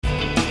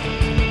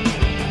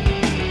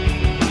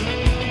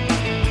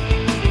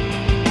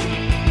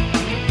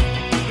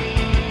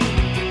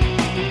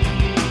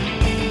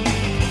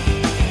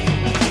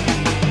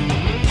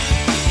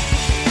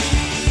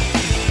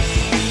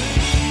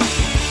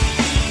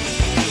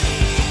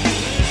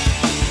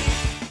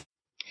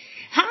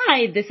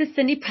Hi, this is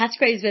Cindy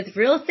Pasgraves with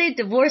Real Estate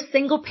Divorce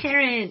Single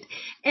Parent.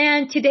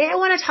 And today I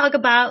want to talk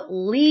about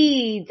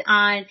leads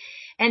and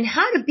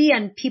how to be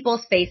on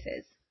people's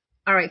faces.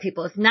 All right,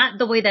 people, it's not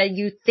the way that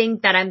you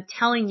think that I'm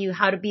telling you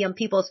how to be on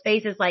people's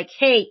faces like,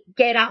 hey,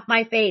 get off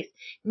my face.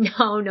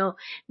 No,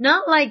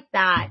 not like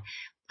that.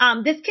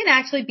 This can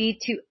actually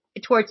be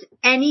towards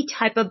any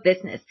type of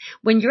business.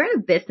 When you're in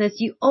a business,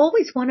 you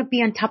always want to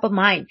be on top of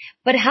mind.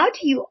 But how do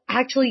you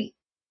actually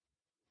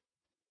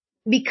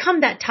become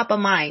that top of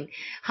mind?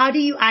 How do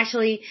you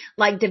actually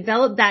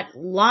develop that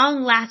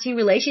long lasting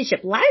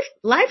relationship,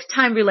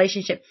 lifetime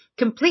relationship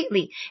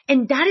completely?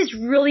 And that is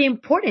really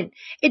important.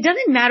 It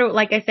doesn't matter,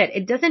 like I said,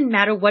 it doesn't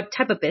matter what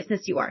type of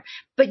business you are,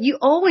 but you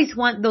always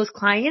want those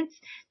clients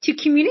to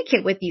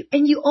communicate with you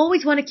and you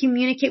always want to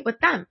communicate with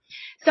them.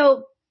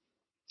 So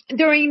I'm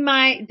in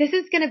my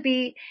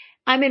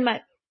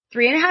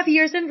 3.5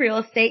 years in real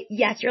estate.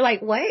 Yes, you're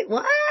like, wait,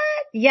 what?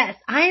 Yes,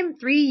 I am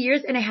 3.5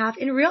 years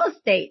in real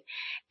estate.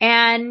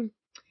 And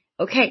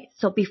okay,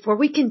 so before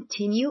we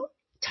continue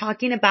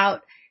talking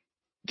about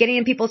getting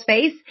in people's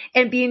face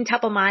and being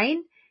top of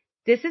mind,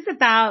 this is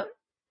about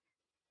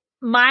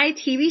my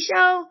TV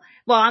show.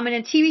 Well, I'm in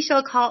a TV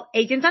show called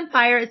Agents on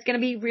Fire. It's going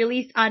to be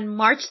released on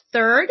March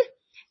 3rd,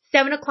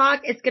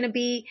 7:00. It's going to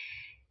be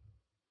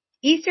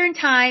Eastern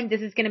time. This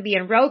is going to be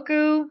in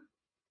Roku,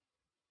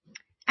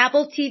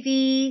 Apple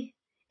TV,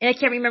 and I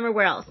can't remember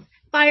where else.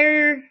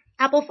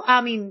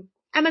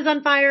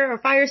 Amazon Fire or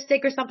Fire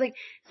Stick or something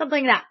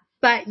like that.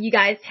 But you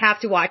guys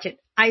have to watch it.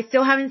 I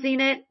still haven't seen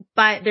it,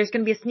 but there's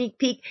going to be a sneak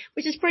peek,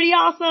 which is pretty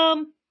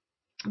awesome.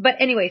 But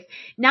anyways,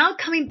 now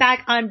coming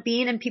back on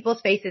being in people's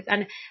faces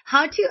and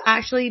how to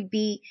actually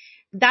be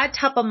that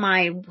top of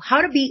mind,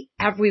 how to be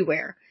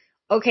everywhere.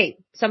 Okay,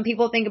 some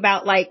people think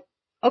about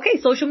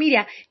social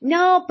media.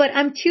 No, but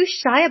I'm too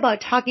shy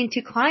about talking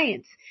to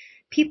clients.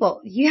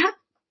 People, you have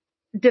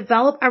to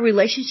develop a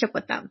relationship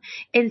with them.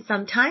 And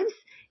sometimes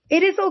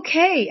it is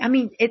okay.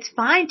 It's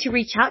fine to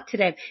reach out to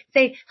them.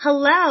 Say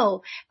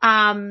hello,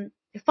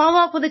 follow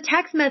up with a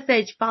text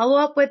message, follow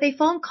up with a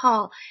phone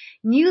call,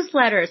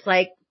 newsletters.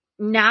 Like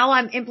now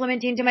I'm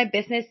implementing into my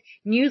business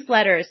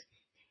newsletters,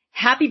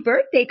 happy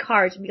birthday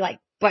cards. Be like,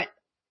 but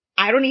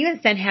I don't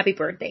even send happy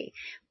birthday.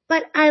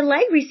 But I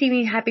like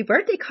receiving happy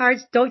birthday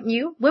cards, don't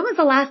you? When was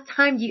the last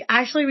time you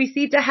actually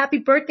received a happy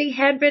birthday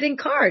handwritten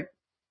card?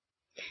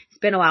 It's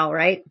been a while,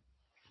 right?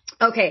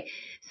 Okay.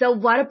 So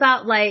what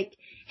about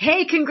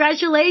hey,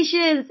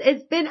 congratulations.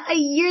 It's been a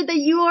year that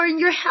you are in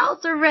your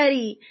house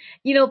already.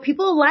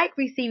 People like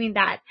receiving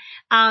that.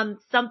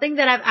 Something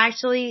that I've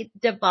actually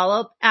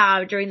developed,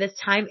 during this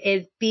time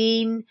is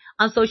being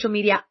on social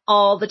media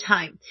all the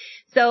time.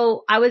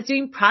 So I was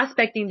doing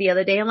prospecting the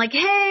other day. I'm like,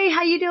 hey,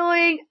 how you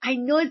doing? I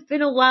know it's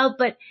been a while,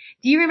 but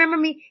do you remember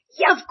me?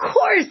 Yeah, of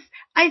course.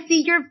 I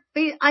see your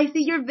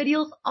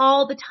videos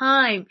all the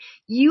time.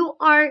 You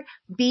are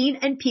being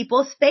in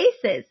people's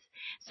faces.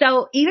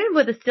 So even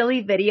with a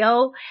silly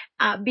video,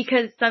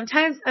 because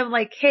sometimes I'm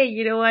like, hey,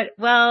 you know what?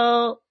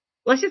 Well,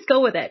 let's just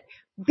go with it.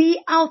 Be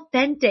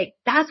authentic.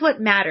 That's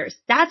what matters.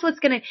 That's what's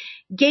going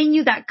to gain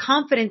you that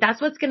confidence.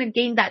 That's what's going to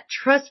gain that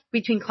trust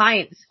between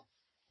clients.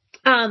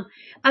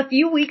 A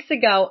few weeks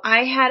ago,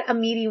 I had a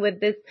meeting with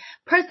this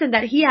person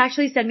that he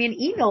actually sent me an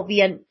email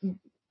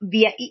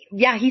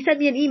he sent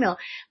me an email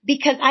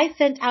because I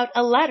sent out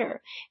a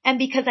letter. And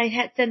because I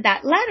had sent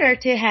that letter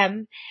to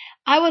him,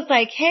 I was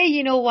like, hey,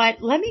 you know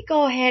what? Let me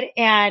go ahead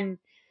and,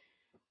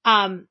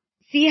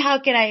 see how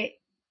can I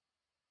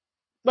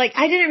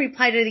didn't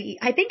reply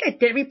I think I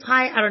did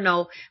reply. I don't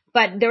know,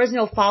 but there was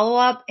no follow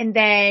up. And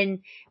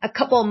then a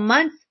couple of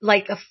months,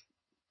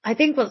 I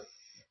think it was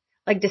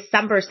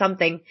December or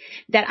something,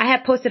 that I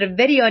had posted a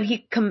video and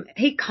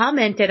he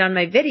commented on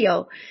my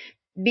video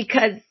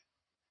because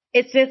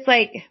it's just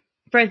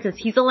for instance,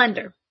 he's a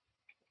lender.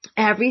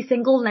 Every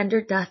single lender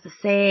does the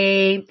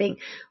same thing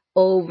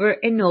over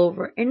and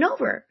over and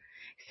over.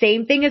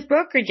 Same thing as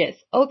brokerages.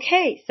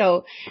 Okay,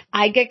 so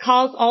I get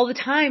calls all the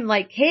time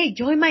hey,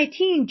 join my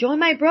team, join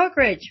my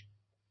brokerage.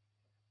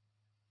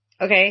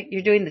 Okay,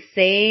 you're doing the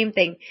same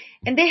thing.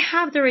 And they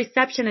have the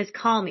receptionist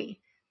call me.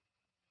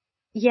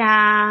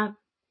 Yeah,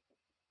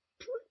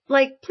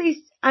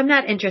 please, I'm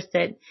not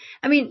interested.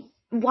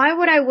 Why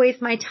would I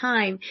waste my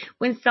time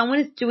when someone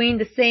is doing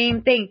the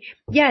same thing?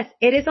 Yes,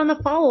 it is on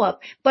the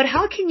follow-up, but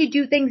how can you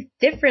do things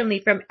differently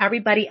from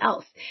everybody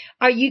else?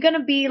 Are you going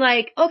to be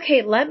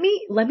okay, let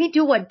me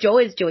do what Joe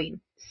is doing.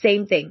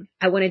 Same thing.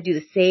 I want to do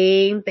the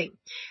same thing.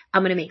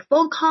 I'm going to make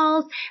phone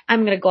calls.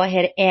 I'm going to go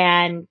ahead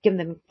and give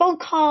them phone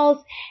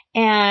calls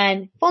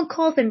and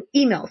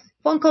emails.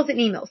 Phone calls and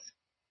emails.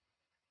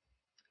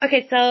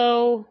 Okay,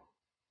 so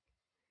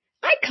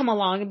I come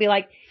along and be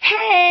like,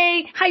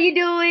 hey, how you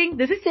doing?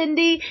 This is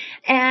Cindy.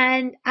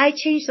 And I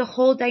change the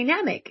whole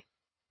dynamic.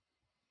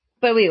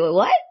 But wait,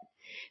 what?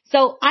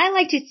 So I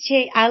like to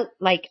I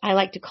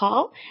like to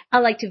call. I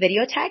like to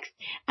video text.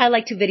 I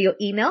like to video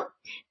email.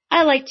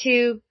 I like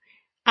to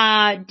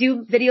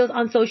do videos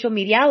on social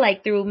media,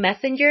 through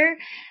Messenger,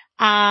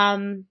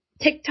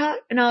 TikTok.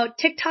 No,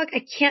 TikTok,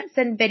 I can't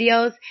send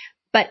videos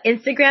But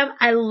Instagram,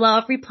 I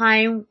love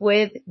replying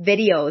with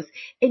videos,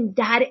 and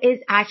that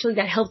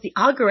helps the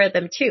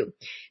algorithm too.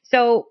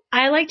 So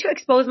I like to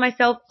expose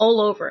myself all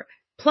over.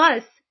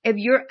 Plus, if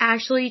you're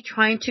actually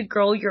trying to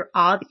grow your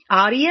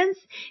audience,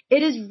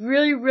 it is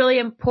really, really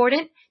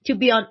important to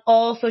be on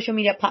all social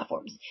media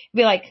platforms.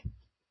 Be like,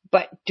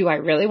 but do I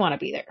really want to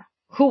be there?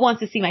 Who wants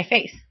to see my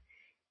face?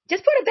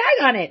 Just put a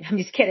bag on it. I'm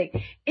just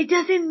kidding. It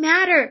doesn't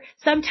matter.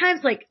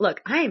 Sometimes, like,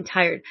 look, I am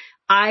tired.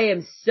 I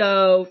am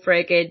so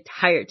freaking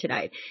tired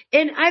tonight.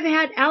 And I've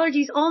had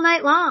allergies all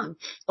night long.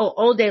 Oh,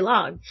 all day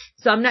long.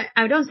 So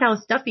I don't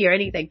sound stuffy or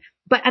anything,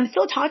 but I'm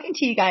still talking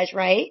to you guys,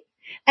 right?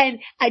 And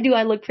I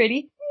look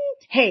pretty?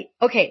 Hey,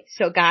 okay.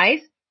 So guys,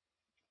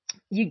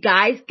 you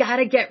guys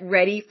gotta get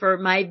ready for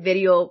my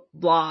video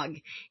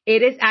vlog.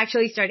 It is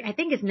actually starting. I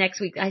think it's next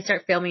week I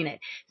start filming it.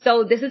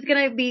 So this is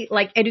gonna be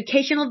like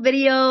educational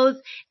videos.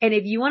 And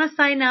if you want to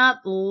sign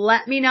up,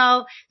 let me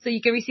know so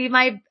you can receive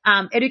my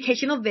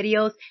educational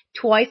videos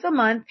twice a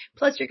month.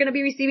 Plus you're gonna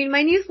be receiving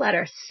my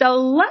newsletter. So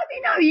let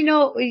me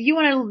know, if you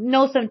want to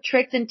know some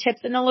tricks and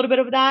tips and a little bit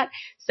of that.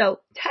 So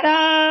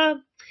ta-da!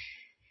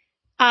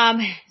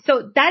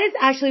 So that is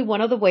actually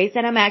one of the ways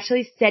that I'm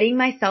actually setting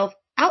myself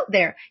out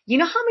there. You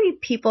know how many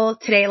people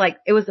today, like,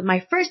 it was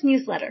my first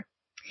newsletter.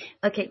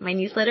 Okay, my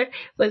newsletter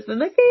was with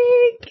my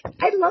pink.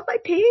 I love my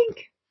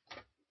pink.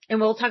 And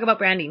we'll talk about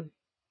branding.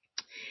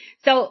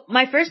 So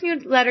my first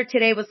newsletter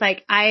today was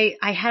like, I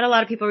had a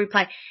lot of people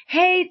reply,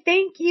 hey,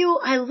 thank you.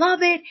 I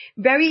love it.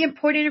 Very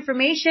important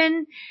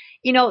information.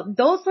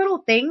 Those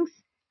little things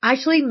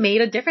actually made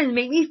a difference,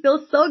 made me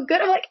feel so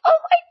good. I'm like, oh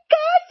my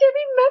gosh, they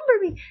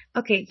remember me.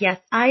 Okay, yes,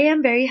 I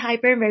am very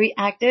hyper and very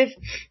active,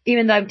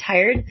 even though I'm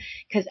tired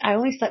because I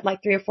only slept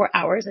like 3 or 4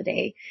 hours a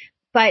day.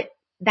 But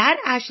that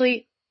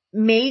actually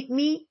made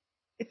me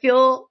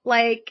feel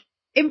like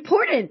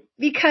important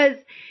because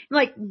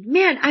like,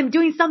 man, I'm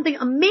doing something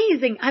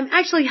amazing. I'm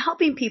actually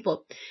helping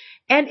people.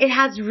 And it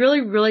has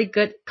really, really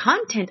good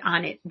content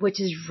on it,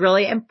 which is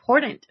really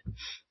important.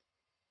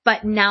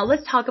 But now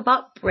let's talk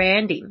about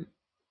branding.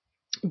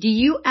 Do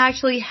you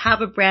actually have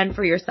a brand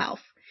for yourself?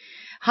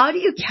 How do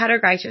you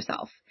categorize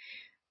yourself?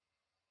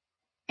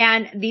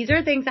 And these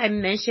are things I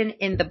mentioned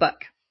in the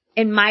book,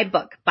 in my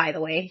book, by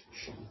the way,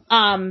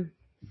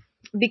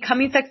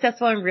 Becoming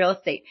Successful in Real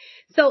Estate.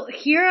 So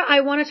here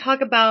I want to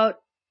talk about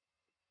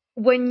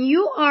when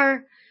you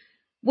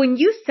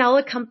sell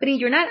a company,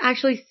 you're not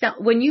actually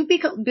when you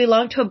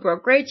belong to a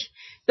brokerage,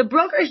 the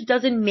brokerage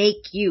doesn't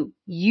make you.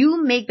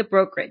 You make the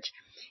brokerage.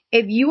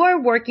 If you are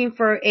working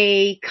for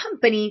a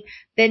company,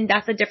 then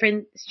that's a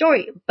different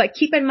story. But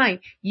keep in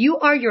mind, you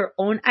are your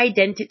own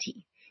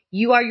identity.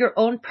 You are your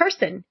own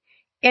person.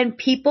 And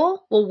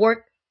people will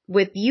work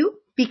with you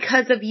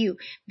because of your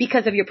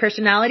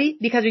personality,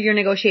 because of your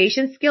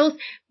negotiation skills,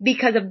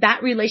 because of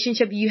that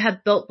relationship you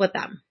have built with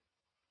them.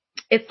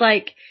 It's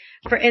like,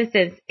 for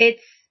instance,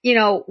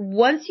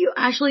 once you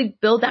actually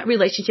build that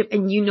relationship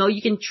and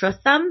you can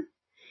trust them,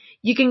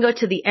 you can go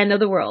to the end of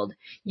the world.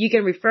 You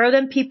can refer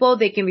them people,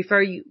 they can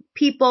refer you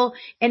people,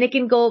 and it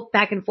can go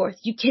back and forth.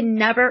 You can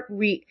never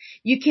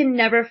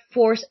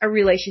force a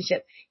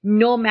relationship,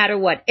 no matter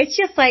what. It's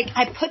just like,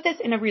 I put this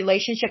in a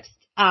relationship,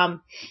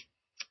 how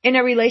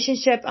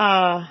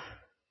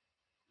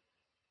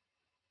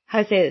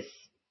to say this?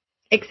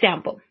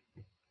 Example.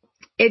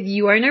 If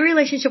you are in a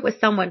relationship with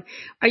someone,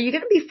 are you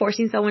going to be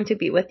forcing someone to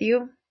be with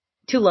you,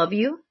 to love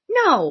you?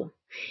 No.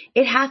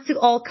 It has to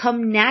all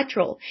come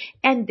natural.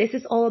 And this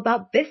is all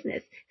about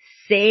business.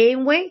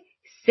 Same way,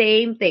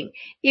 same thing.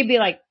 You'd be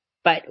like,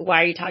 but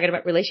why are you talking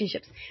about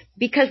relationships?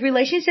 Because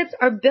relationships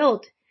are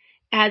built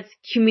as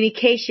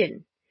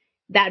communication,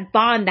 that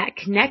bond, that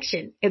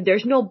connection. If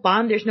there's no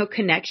bond, there's no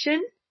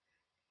connection,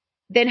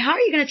 then how are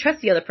you going to trust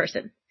the other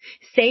person?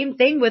 Same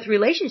thing with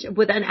relationship,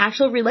 with an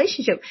actual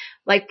relationship,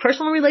 like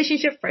personal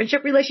relationship,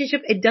 friendship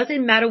relationship. It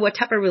doesn't matter what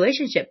type of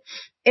relationship.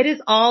 It is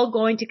all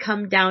going to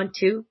come down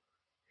to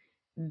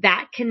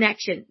that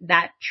connection,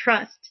 that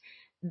trust,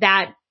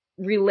 that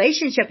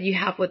relationship you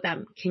have with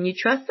them. Can you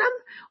trust them,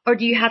 or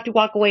do you have to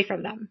walk away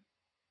from them?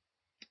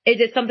 Is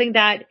it something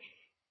that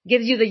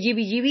gives you the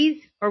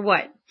jeebie-jeebies or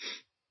what?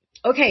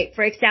 Okay,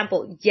 for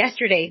example,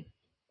 yesterday,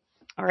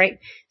 all right,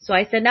 so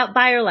I send out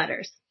buyer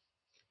letters.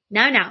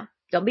 Now,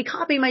 don't be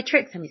copying my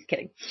tricks. I'm just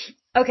kidding.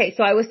 Okay,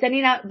 so I was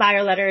sending out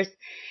buyer letters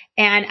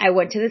and I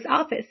went to this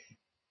office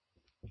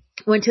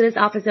in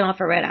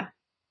Alpharetta.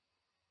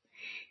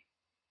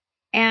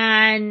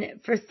 And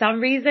for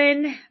some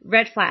reason,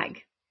 red flag.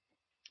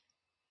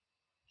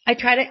 I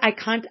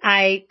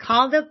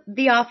called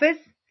the office,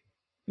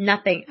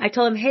 nothing. I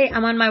told them, hey,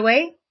 I'm on my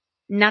way.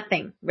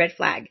 Nothing. Red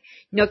flag.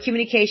 No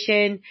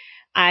communication.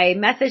 I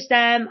messaged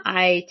them.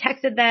 I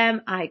texted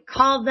them. I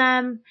called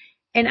them.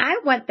 And I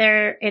went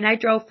there and I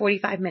drove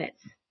 45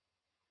 minutes.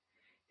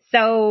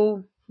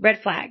 So,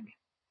 red flag.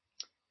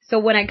 So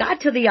when I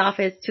got to the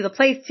office, to the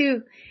place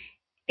too,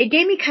 it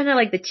gave me kind of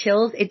like the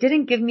chills. It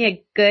didn't give me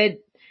a good,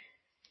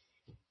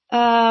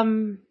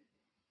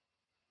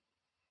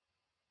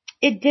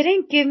 it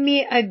didn't give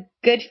me a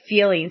good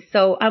feeling.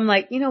 So I'm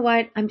like, you know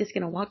what? I'm just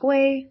going to walk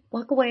away.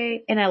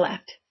 And I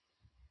left.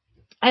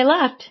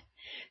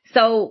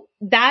 So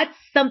that's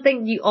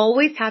something you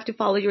always have to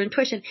follow your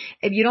intuition.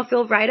 If you don't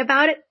feel right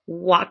about it,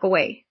 walk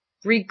away,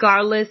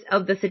 regardless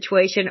of the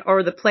situation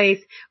or the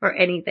place or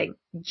anything.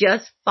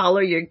 Just follow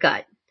your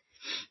gut.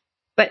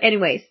 But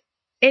anyways,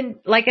 and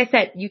like I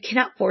said, you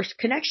cannot force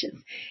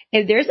connections.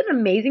 If there's an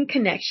amazing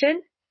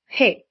connection,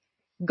 hey,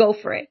 go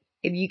for it.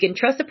 If you can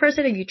trust a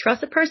person, if you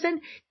trust a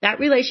person, that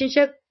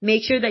relationship,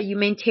 make sure that you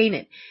maintain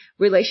it.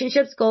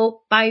 Relationships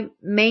go by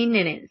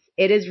maintenance.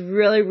 It is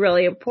really,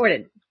 really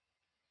important.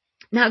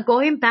 Now,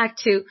 going back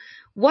to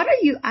what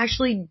are you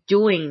actually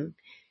doing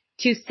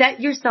to set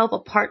yourself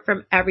apart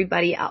from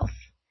everybody else?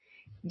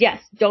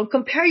 Yes, don't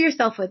compare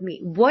yourself with me.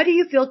 What do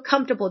you feel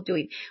comfortable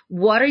doing?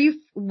 What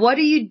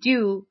do you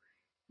do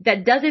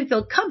that doesn't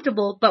feel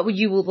comfortable, but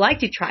you would like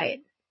to try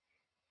it?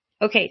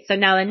 Okay, so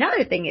now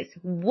another thing is,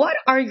 what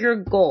are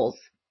your goals?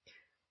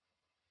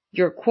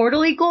 Your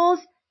quarterly goals,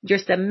 your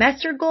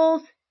semester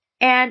goals,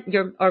 and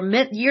your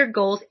mid-year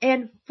goals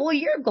and full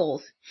year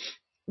goals.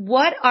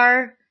 What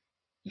are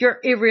your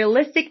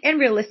realistic and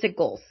realistic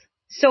goals?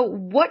 So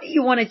what do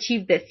you want to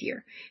achieve this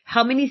year?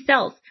 How many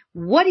sales?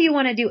 What do you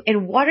want to do?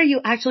 And what are you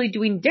actually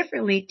doing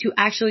differently to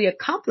actually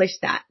accomplish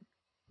that?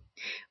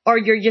 Or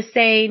you're just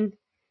saying,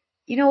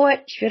 you know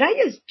what? Should I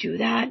just do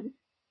that?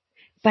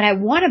 But I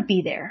want to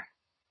be there.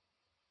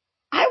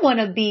 I want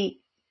to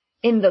be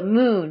in the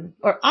moon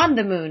or on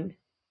the moon.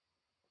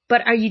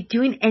 But are you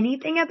doing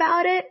anything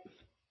about it?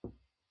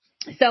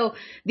 So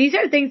these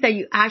are things that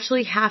you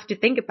actually have to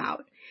think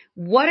about.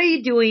 What are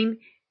you doing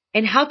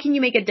and how can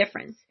you make a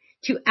difference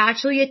to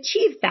actually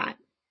achieve that?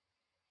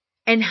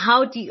 And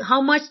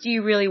how much do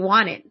you really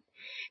want it?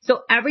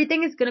 So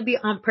everything is going to be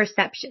on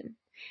perception.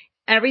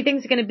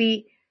 Everything's going to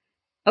be,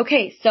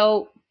 okay,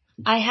 so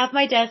I have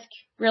my desk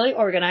really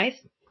organized.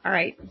 All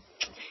right.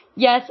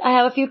 Yes, I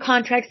have a few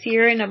contracts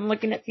here and I'm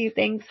looking at a few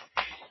things.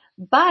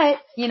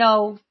 But,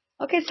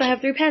 okay, so I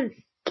have 3 pens.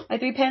 My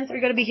 3 pens are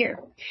going to be here.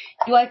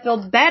 Do I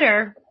feel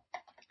better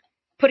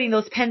putting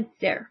those pens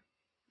there?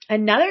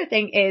 Another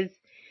thing is,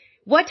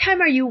 what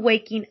time are you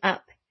waking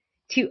up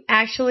to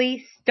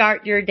actually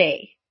start your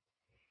day?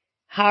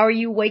 How are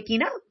you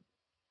waking up?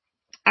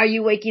 Are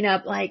you waking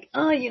up like,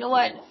 oh, you know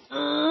what?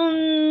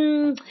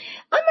 I'm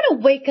going to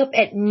wake up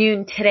at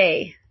noon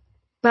today.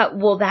 But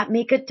will that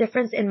make a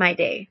difference in my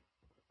day?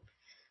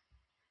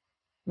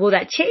 Will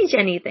that change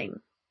anything?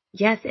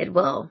 Yes, it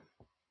will.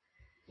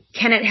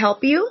 Can it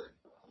help you?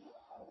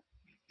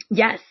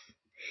 Yes.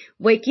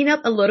 Waking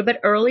up a little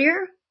bit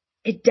earlier,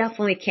 it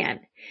definitely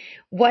can.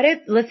 What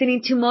if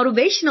listening to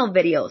motivational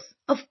videos?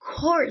 Of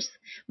course.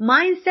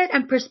 Mindset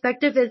and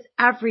perspective is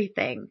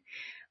everything.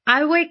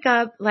 I wake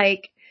up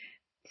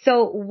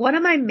so one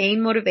of my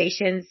main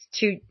motivations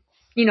to,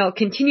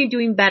 continue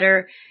doing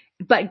better,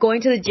 but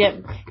going to the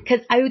gym,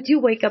 because I do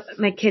wake up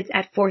my kids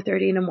at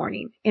 4:30 in the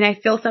morning, and I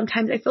feel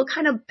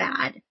kind of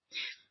bad.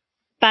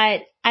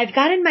 But I've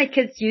gotten my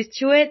kids used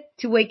to it,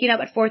 to waking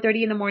up at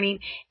 4:30 in the morning.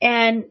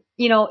 And,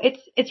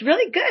 it's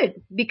really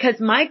good because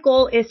my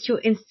goal is to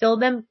instill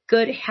them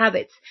good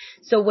habits.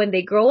 So when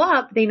they grow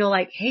up, they know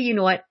hey, you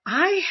know what?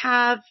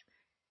 I'm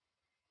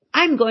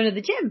going to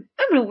the gym.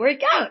 I'm going to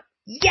work out.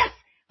 Yes,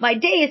 my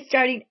day is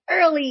starting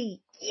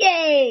early.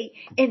 Yay.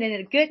 And in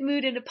a good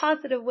mood, in a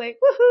positive way.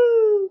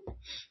 Woohoo.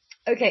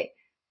 Okay.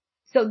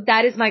 So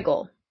that is my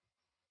goal.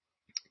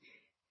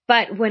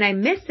 But when I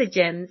miss the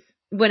gym,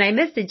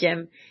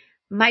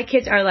 my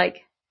kids are like,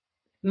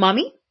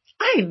 Mommy,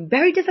 I am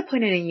very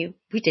disappointed in you.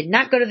 We did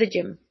not go to the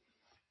gym.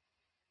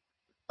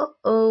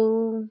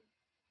 Uh-oh.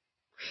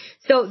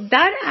 So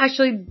that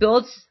actually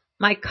builds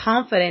my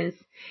confidence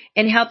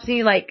and helps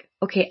me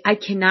okay, I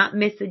cannot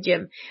miss the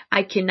gym.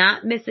 I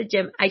cannot miss the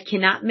gym. I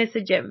cannot miss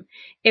the gym.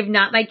 If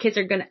not, my kids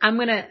are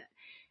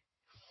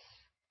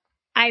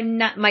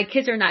my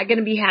kids are not going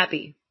to be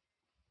happy.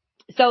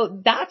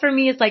 So that for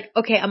me is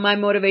okay, my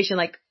motivation,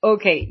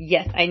 okay,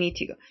 yes, I need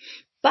to go.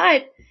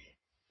 But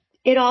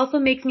it also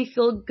makes me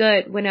feel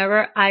good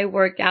whenever I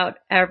work out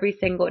every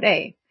single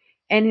day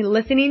and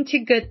listening to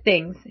good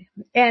things.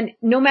 And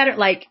no matter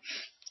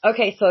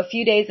okay, so a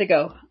few days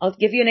ago, I'll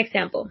give you an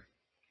example.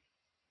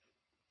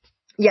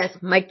 Yes,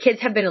 my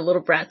kids have been a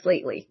little brats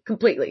lately,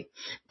 completely,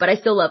 but I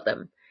still love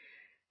them.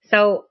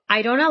 So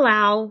I don't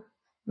allow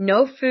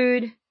no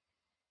food,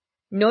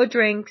 no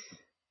drinks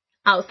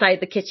outside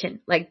the kitchen,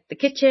 the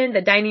kitchen,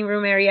 the dining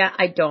room area.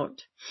 I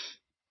don't.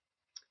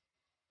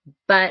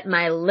 But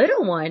my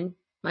little one,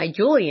 my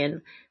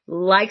Julian,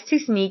 likes to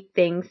sneak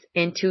things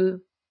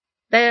into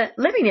the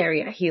living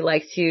area. He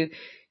likes to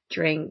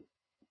drink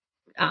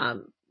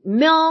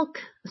milk.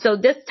 So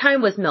this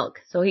time was milk.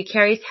 So he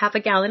carries half a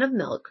gallon of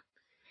milk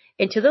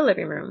into the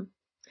living room.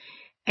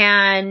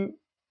 And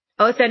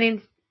all of a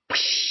sudden,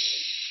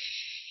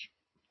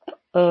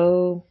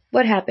 oh,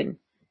 what happened?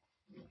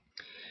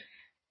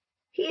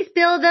 He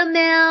spilled the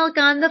milk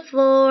on the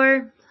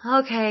floor.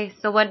 Okay,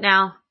 so what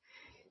now?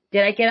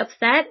 Did I get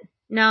upset?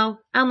 No.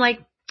 I'm like,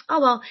 oh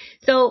well.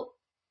 So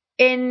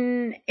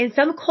in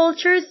some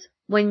cultures,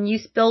 when you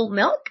spill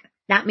milk,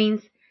 that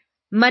means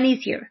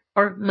money's here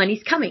or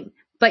money's coming.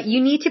 But you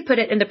need to put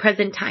it in the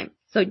present time.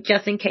 So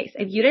just in case.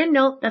 If you didn't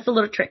know, that's a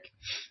little trick.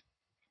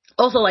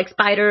 Also like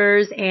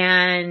spiders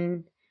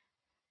and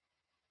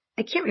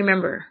I can't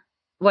remember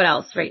what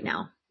else right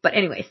now. But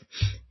anyways.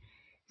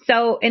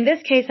 So in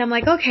this case, I'm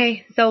like,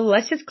 okay, so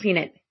let's just clean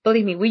it.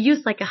 Believe me, we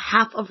used like a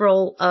half a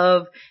roll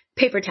of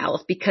paper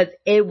towels because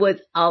it was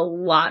a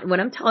lot. When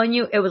I'm telling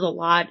you, it was a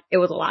lot. It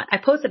was a lot. I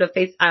posted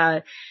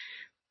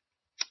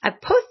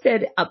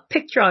a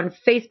picture on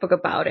Facebook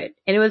about it,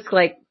 and it was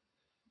like,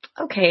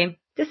 okay,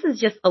 this is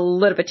just a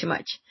little bit too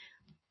much,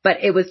 but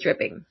it was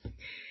dripping.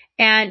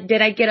 And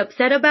did I get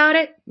upset about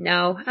it?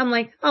 No. I'm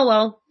like, oh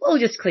well, we'll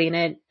just clean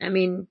it. I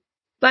mean,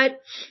 but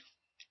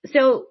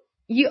so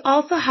you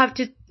also have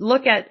to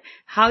look at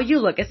how you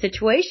look at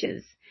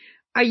situations.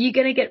 Are you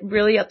going to get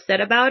really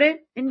upset about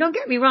it? And don't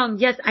get me wrong.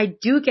 Yes, I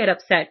do get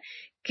upset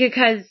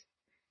because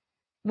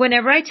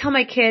whenever I tell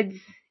my kids,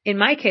 in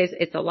my case,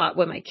 it's a lot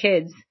with my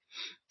kids.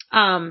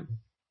 I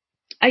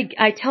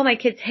tell my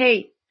kids,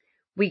 hey,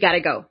 we got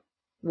to go.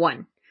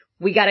 1,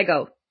 we got to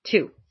go.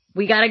 2,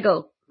 we got to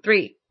go.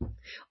 3,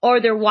 or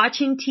they're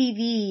watching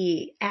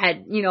TV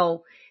at,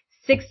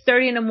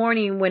 6:30 in the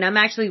morning when I'm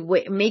actually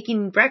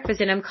making breakfast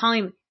and I'm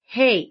calling,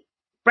 hey,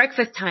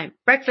 breakfast time.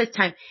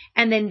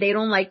 And then they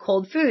don't like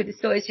cold food.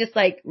 So it's just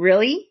like,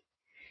 really?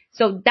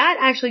 So that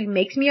actually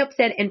makes me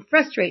upset and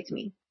frustrates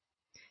me.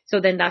 So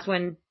then that's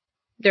when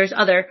there's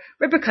other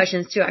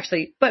repercussions to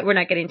actually, but we're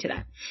not getting to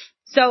that.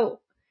 So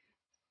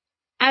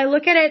I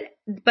look at it,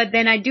 but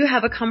then I do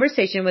have a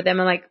conversation with them.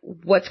 I'm like,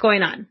 what's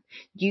going on?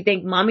 Do you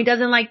think mommy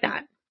doesn't like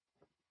that?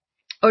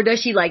 Or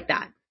does she like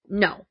that?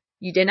 No,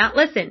 you did not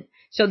listen.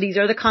 So these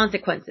are the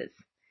consequences.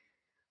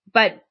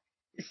 But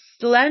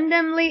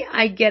seldomly,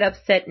 I get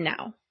upset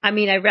now. I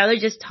mean, I'd rather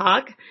just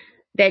talk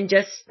than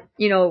just,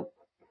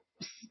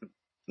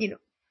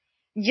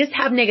 just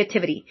have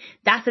negativity.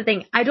 That's the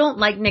thing. I don't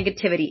like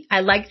negativity. I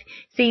like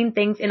seeing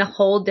things in a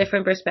whole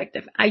different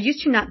perspective. I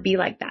used to not be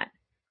like that.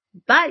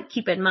 But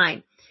keep in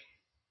mind,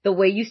 the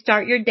way you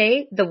start your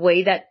day, the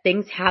way that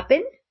things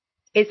happen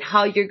is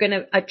how you're going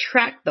to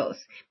attract those,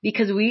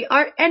 because we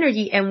are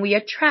energy and we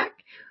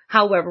attract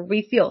however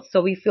we feel.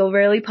 So we feel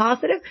really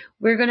positive,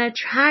 we're going to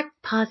attract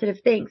positive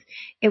things.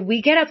 If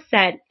we get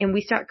upset and we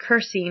start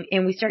cursing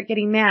and we start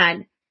getting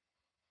mad,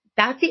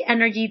 that's the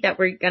energy that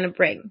we're going to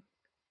bring.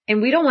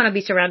 And we don't want to be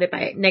surrounded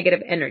by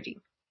negative energy.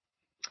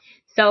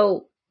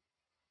 So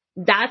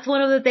that's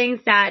one of the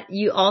things that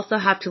you also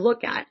have to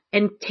look at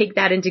and take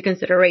that into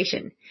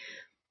consideration.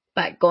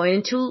 But going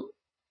into,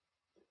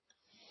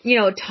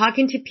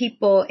 talking to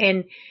people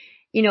and,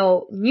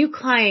 new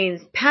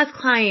clients, past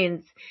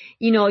clients,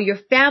 your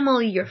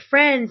family, your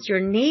friends, your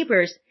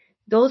neighbors,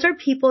 those are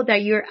people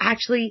that you're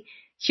actually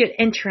should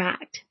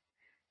interact.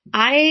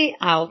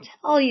 I'll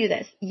tell you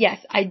this.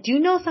 Yes, I do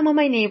know some of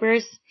my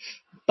neighbors,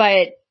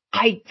 but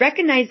I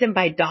recognize them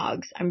by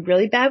dogs. I'm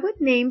really bad with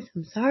names.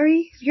 I'm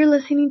sorry if you're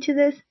listening to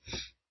this,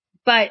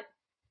 but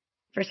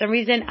for some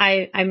reason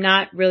I'm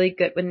not really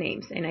good with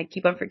names and I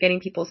keep on forgetting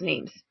people's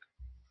names,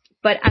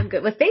 but I'm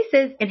good with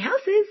faces and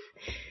houses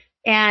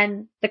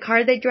and the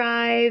car they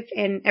drive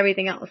and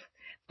everything else.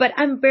 But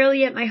I'm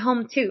barely at my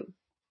home too.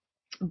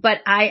 But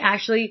I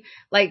actually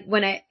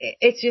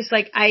it's just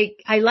like,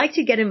 I like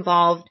to get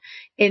involved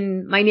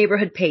in my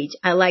neighborhood page.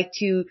 I like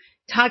to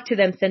talk to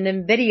them, send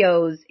them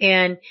videos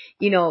and,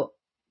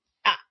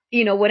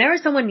 whenever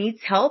someone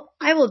needs help,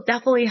 I will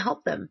definitely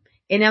help them.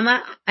 And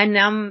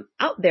I'm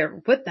out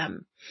there with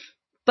them.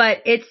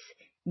 But it's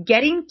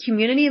getting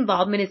community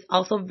involvement is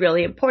also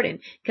really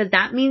important because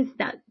that means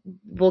that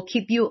will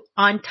keep you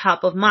on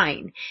top of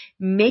mind.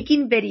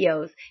 Making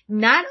videos,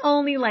 not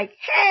only like,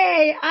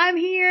 hey, I'm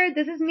here,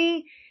 this is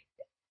me.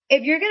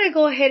 If you're going to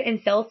go ahead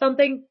and sell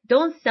something,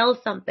 don't sell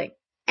something.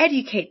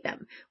 Educate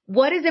them.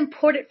 What is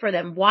important for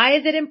them? Why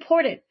is it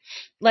important?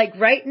 Like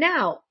right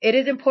now, it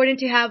is important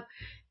to have,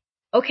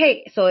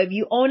 okay, so if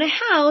you own a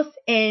house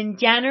in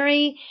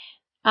January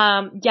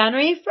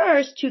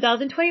 1st,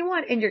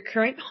 2021 in your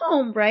current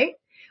home, right?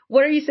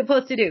 What are you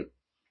supposed to do?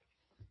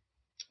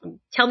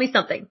 Tell me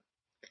something.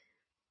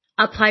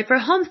 Apply for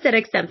homestead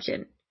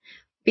exemption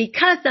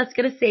because that's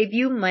going to save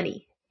you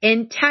money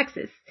in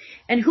taxes.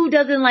 And who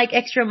doesn't like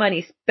extra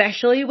money,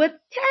 especially with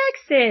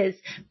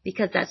taxes?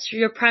 Because that's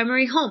your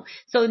primary home.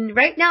 So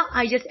right now,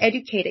 I just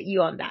educated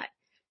you on that.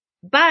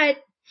 But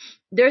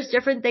there's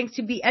different things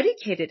to be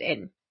educated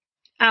in.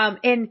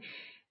 And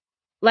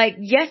like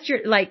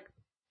yesterday,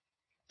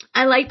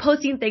 I like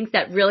posting things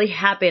that really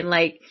happen.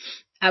 Like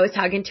I was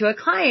talking to a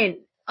client.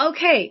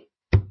 Okay,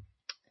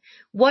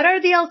 what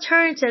are the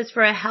alternatives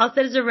for a house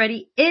that is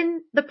already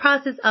in the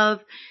process of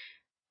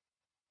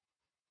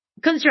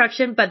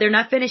construction, but they're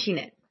not finishing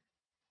it?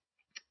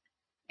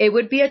 It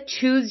would be a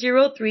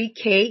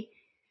 203K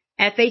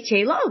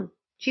FHA loan.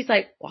 She's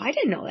like, well, I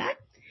didn't know that.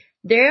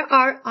 There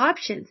are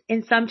options.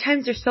 And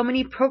sometimes there's so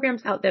many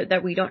programs out there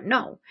that we don't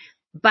know.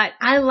 But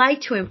I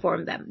like to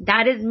inform them.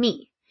 That is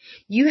me.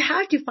 You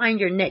have to find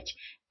your niche.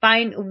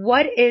 Find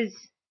what is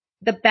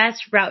the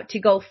best route to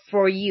go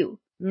for you.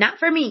 Not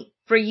for me,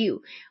 for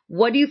you.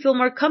 What do you feel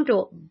more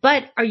comfortable?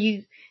 But are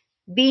you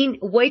being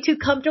way too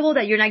comfortable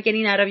that you're not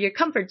getting out of your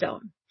comfort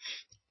zone?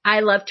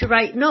 I love to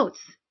write notes.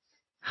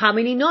 How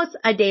many notes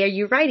a day are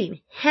you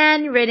writing?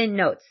 Handwritten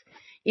notes.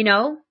 You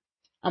know,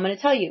 I'm going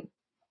to tell you.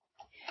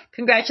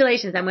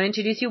 Congratulations. I'm going to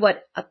introduce you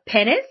what a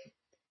pen is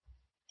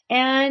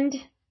and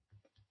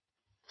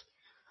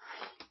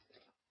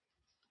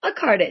a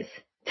card is.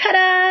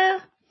 Ta-da!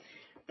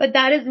 But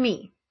that is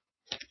me.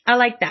 I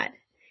like that.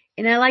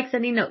 And I like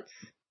sending notes.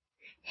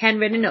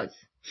 Handwritten notes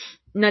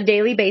on a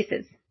daily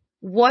basis.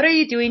 What are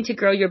you doing to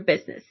grow your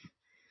business?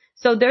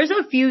 So there's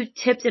a few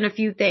tips and a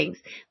few things.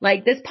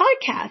 Like this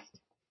podcast.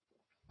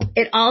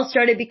 It all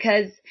started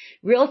because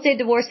real estate,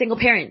 divorce, single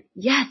parent.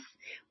 Yes.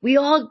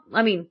 When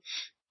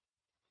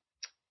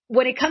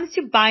it comes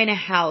to buying a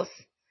house,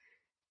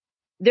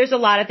 there's a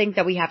lot of things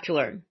that we have to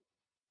learn.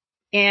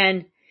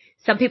 And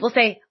some people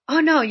say, oh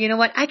no, you know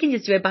what? I can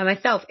just do it by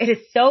myself. It is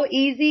so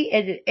easy.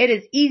 It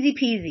is easy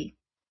peasy.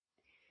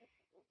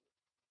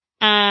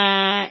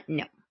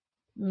 No,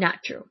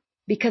 not true.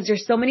 Because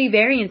there's so many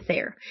variants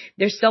there.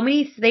 There's so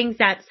many things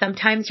that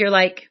sometimes you're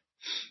like,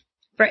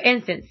 for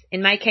instance,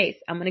 in my case,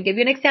 I'm going to give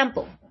you an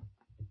example.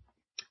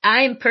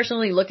 I am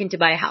personally looking to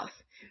buy a house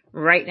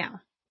right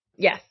now.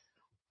 Yes.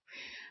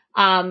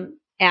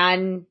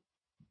 And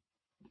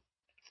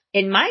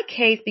in my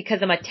case,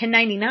 because I'm a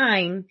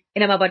 1099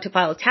 and I'm about to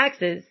file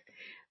taxes,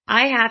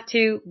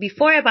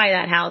 before I buy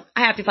that house,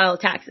 I have to file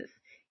taxes.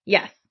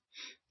 Yes.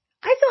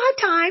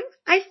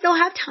 I still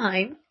have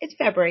time. It's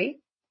February,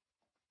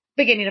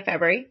 beginning of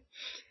February.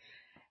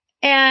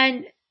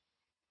 And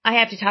I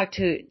have to talk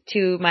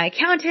to my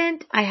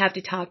accountant. I have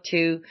to talk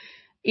to,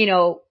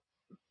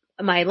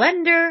 my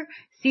lender,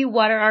 see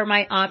what are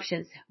my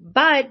options.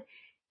 But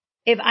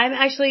if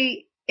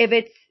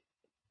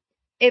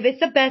it's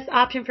the best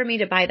option for me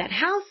to buy that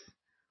house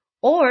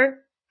or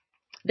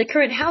the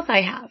current house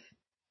I have,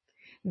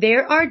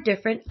 there are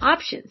different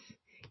options.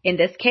 In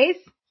this case,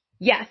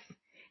 yes.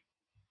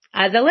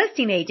 As a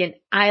listing agent,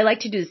 I like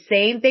to do the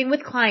same thing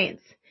with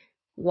clients.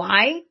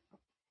 Why?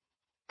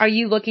 Are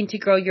you looking to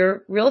grow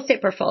your real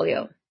estate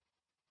portfolio?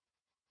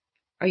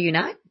 Are you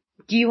not?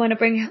 Do you want to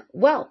bring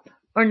wealth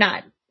or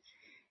not?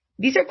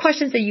 These are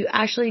questions that you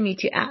actually need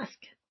to ask.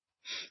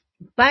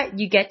 But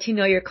you get to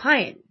know your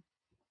client.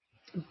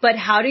 But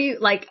how do you,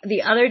 like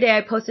the other day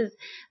I posted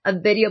a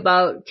video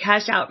about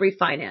cash out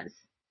refinance.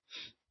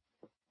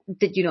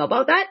 Did you know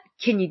about that?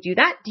 Can you do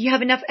that? Do you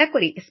have enough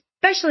equity?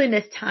 Especially in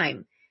this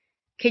time.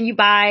 Can you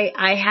buy?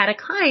 I had a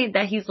client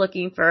that he's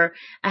looking for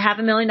a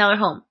 $500,000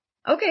 home.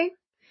 Okay.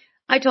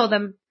 I told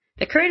them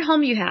the current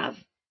home you have,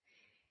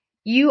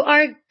 you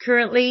are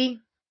currently,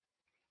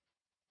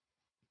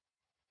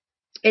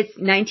 it's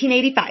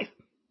 1985.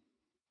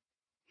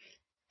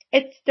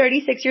 It's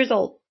 36 years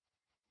old.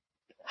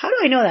 How do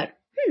I know that?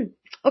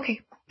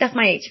 Okay. That's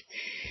my age.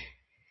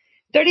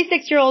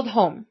 36-year-old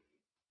home.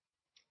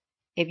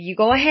 If you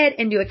go ahead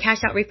and do a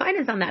cash out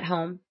refinance on that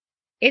home,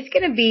 it's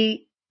going to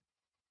be,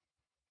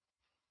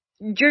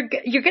 you're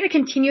going to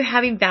continue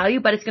having value,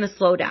 but it's going to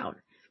slow down.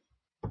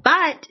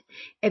 But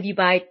if you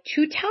buy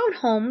 2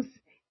 townhomes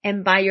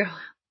and buy your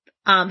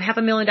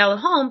 $500,000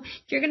 home,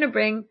 you're going to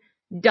bring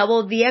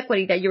double the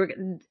equity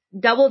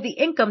double the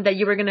income that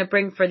you were going to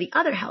bring for the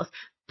other house.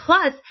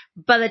 Plus,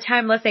 by the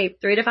time, let's say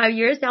 3 to 5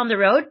 years down the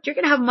road, you're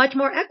going to have much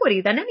more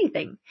equity than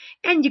anything.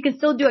 And you can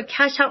still do a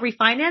cash out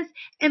refinance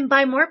and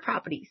buy more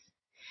properties.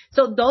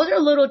 So those are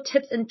little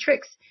tips and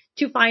tricks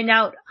to find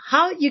out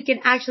how you can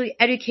actually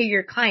educate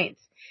your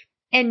clients.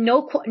 And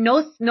no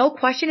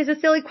question is a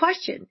silly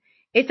question.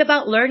 It's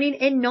about learning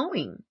and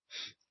knowing.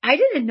 I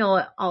didn't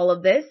know all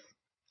of this.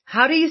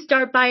 How do you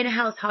start buying a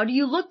house? How do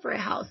you look for a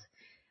house?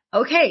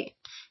 Okay.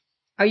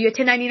 Are you a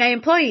 1099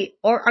 employee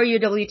or are you a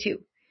W-2?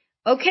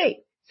 Okay.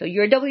 So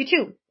you're a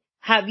W-2.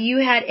 Have you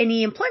had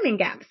any employment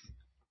gaps?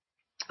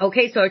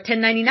 Okay. So a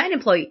 1099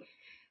 employee.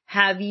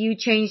 Have you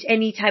changed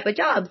any type of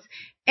jobs?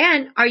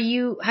 And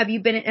have you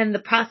been in the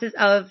process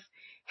of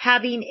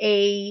having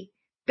a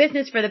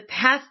business for the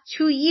past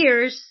 2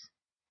 years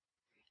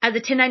as a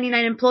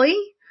 1099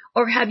 employee?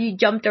 Or have you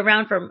jumped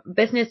around from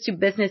business to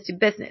business to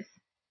business?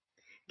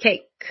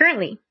 Okay,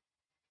 currently,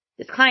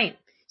 this client,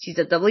 she's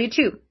a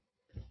W-2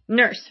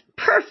 nurse.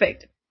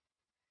 Perfect.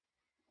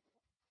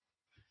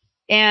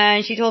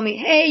 And she told me,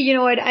 hey, you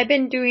know what? I've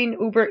been doing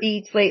Uber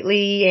Eats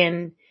lately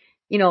and,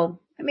 I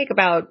make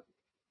about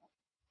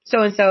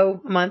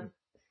so-and-so a month.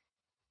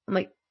 I'm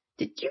like,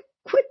 did you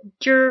quit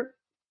your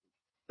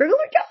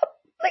regular job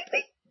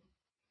lately?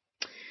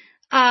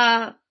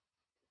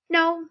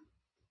 No.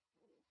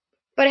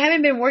 But I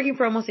haven't been working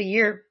for almost a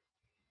year.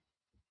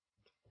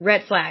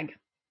 Red flag.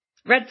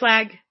 Red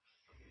flag.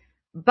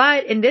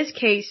 But in this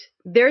case,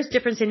 there's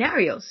different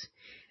scenarios.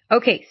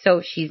 Okay,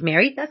 so she's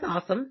married. That's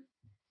awesome.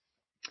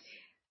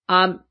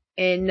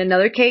 In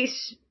another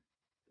case,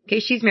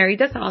 she's married.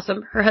 That's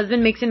awesome. Her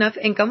husband makes enough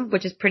income,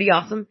 which is pretty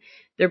awesome.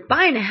 They're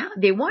buying a house.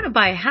 They want to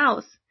buy a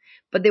house,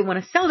 but they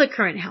want to sell the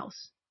current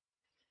house.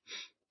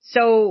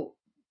 So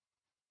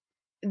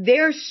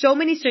there are so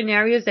many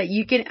scenarios that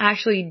you can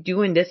actually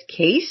do in this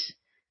case.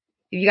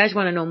 If you guys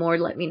want to know more,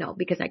 let me know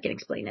because I can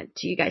explain it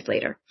to you guys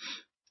later.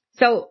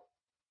 So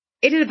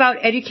it is about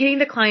educating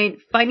the client,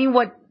 finding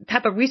what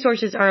type of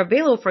resources are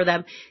available for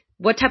them,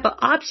 what type of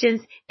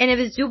options, and if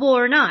it's doable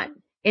or not.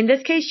 In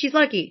this case, she's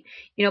lucky,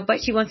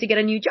 but she wants to get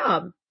a new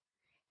job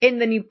in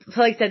the new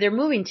place that they're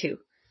moving to.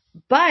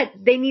 But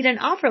they need an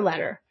offer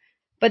letter.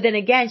 But then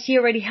again, she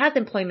already has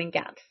employment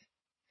gaps.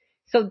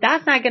 So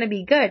that's not going to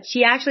be good.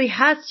 She actually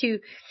has to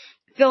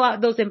fill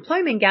out those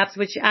employment gaps,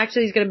 which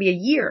actually is going to be a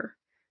year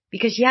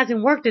because she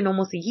hasn't worked in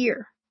almost a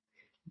year.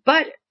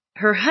 But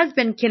her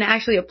husband can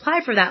actually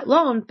apply for that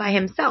loan by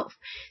himself.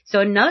 So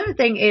another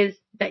thing is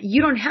that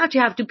you don't have to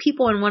have two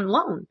people in one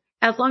loan.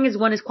 As long as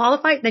one is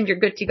qualified, then you're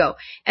good to go.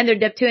 And their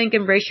debt to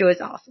income ratio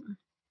is awesome.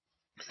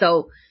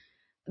 So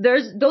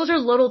those are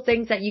little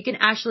things that you can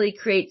actually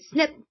create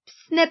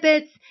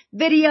snippets,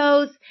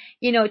 videos,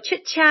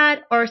 chit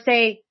chat, or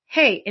say,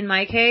 hey, in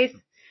my case,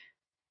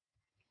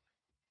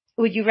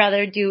 would you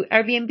rather do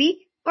Airbnb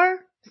or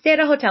stay at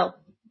a hotel?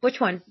 Which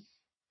one?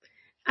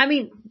 I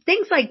mean,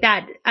 things like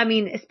that. I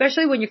mean,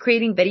 especially when you're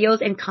creating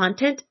videos and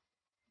content,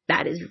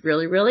 that is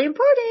really, really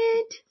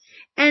important.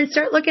 And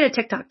start looking at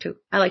TikTok too.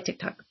 I like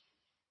TikTok.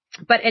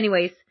 But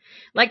anyways,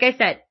 like I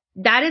said,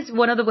 that is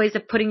one of the ways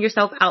of putting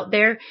yourself out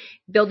there,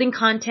 building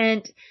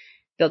content,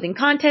 being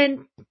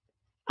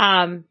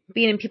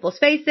in people's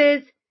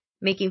faces,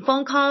 making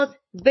phone calls,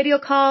 video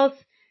calls.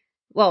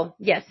 Well,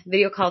 yes,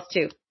 video calls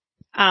too.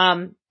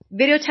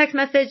 Video text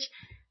message,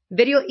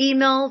 video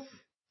emails.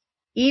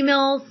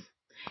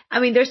 I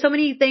mean, there's so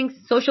many things,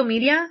 social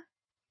media,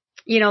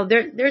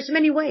 there's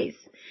many ways.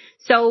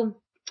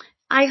 So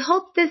I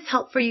hope this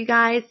helped for you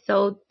guys.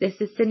 So this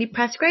is Cindy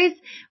Press-Grace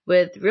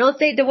with Real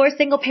Estate Divorce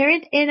Single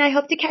Parent, and I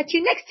hope to catch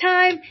you next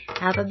time.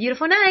 Have a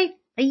beautiful night.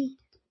 Bye.